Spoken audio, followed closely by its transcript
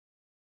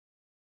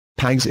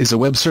PAGS is a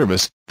web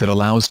service that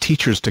allows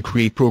teachers to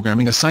create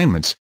programming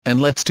assignments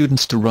and let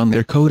students to run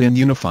their code in a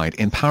unified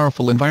and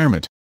powerful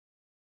environment.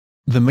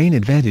 The main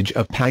advantage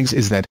of PAGS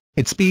is that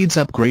it speeds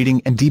up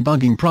grading and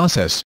debugging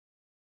process.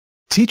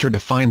 Teacher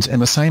defines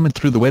an assignment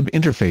through the web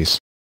interface.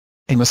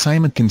 An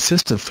assignment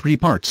consists of 3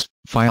 parts: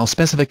 file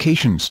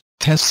specifications,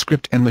 test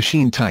script and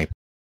machine type.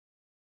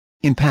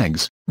 In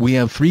PAGS, we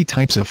have 3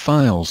 types of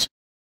files.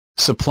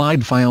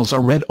 Supplied files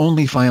are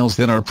read-only files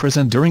that are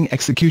present during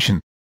execution.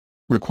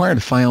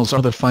 Required files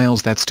are the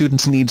files that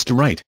students needs to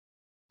write.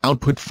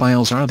 Output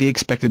files are the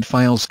expected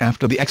files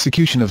after the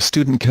execution of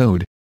student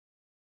code.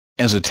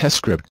 As a test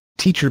script,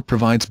 teacher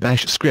provides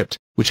bash script,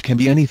 which can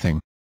be anything.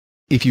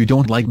 If you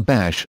don't like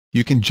bash,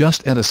 you can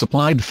just add a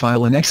supplied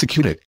file and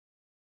execute it.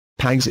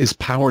 PAGS is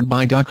powered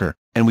by Docker,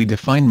 and we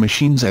define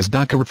machines as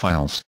Docker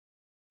files.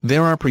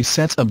 There are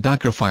presets of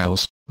Docker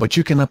files, but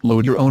you can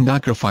upload your own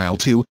Docker file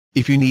too,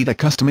 if you need a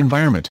custom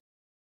environment.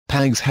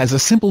 PAGS has a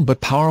simple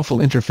but powerful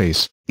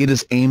interface. It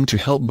is aimed to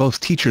help both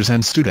teachers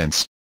and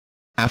students.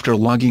 After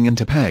logging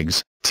into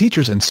PAGS,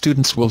 teachers and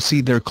students will see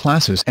their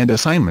classes and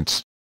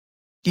assignments.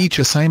 Each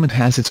assignment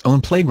has its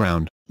own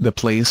playground, the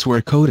place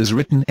where code is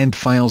written and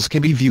files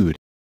can be viewed.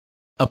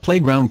 A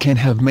playground can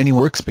have many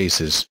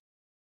workspaces.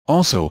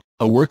 Also,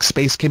 a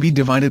workspace can be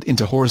divided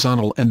into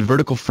horizontal and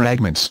vertical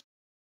fragments.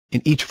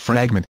 In each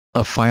fragment,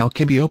 a file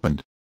can be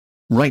opened.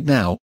 Right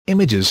now,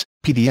 images,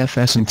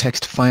 PDFs and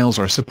text files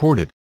are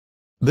supported.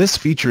 This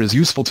feature is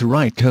useful to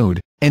write code,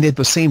 and at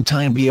the same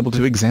time be able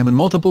to examine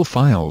multiple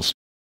files.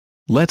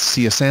 Let's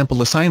see a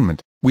sample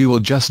assignment. We will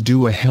just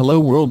do a Hello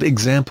World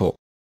example.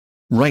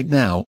 Right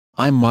now,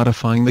 I'm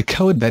modifying the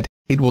code that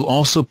it will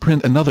also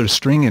print another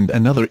string and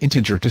another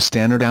integer to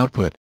standard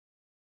output.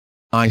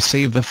 I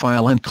save the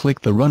file and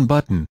click the Run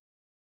button.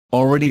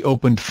 Already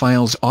opened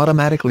files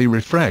automatically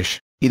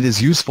refresh. It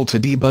is useful to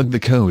debug the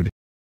code.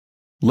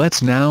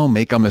 Let's now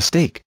make a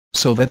mistake,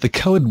 so that the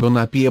code will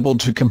not be able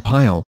to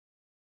compile.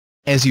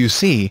 As you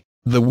see,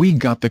 we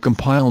got the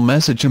compile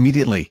message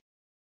immediately.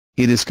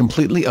 It is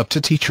completely up to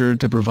teacher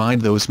to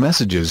provide those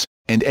messages,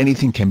 and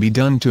anything can be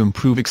done to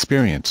improve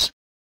experience.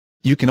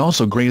 You can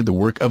also grade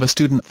the work of a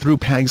student through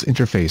PAGS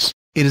interface.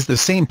 It is the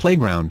same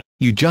playground,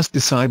 you just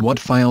decide what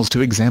files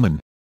to examine.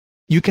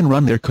 You can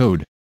run their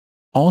code.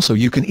 Also,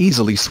 you can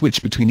easily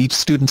switch between each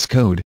student's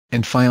code,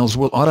 and files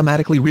will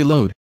automatically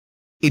reload.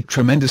 It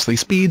tremendously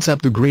speeds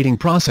up the grading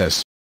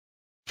process.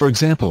 For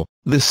example,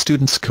 this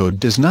student's code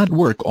does not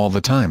work all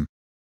the time.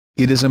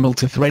 It is a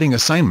multi-threading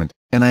assignment,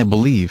 and I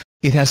believe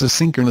it has a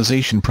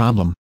synchronization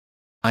problem.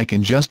 I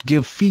can just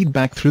give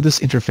feedback through this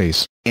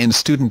interface, and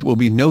student will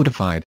be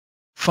notified.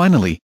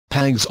 Finally,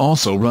 PAGS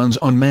also runs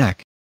on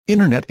Mac,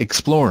 Internet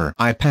Explorer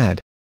iPad,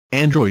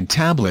 Android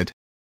tablet,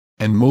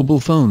 and mobile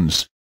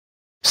phones.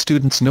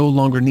 Students no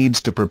longer needs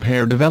to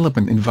prepare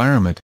development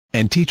environment,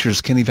 and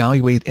teachers can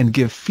evaluate and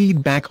give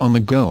feedback on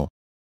the go.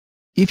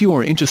 If you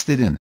are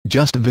interested in,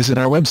 just visit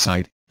our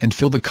website, and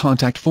fill the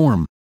contact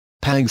form.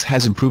 PAGS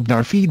has improved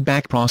our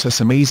feedback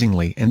process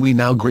amazingly, and we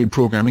now grade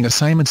programming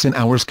assignments in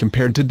hours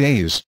compared to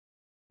days.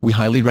 We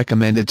highly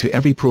recommend it to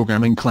every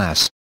programming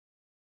class.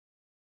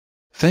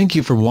 Thank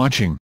you for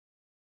watching.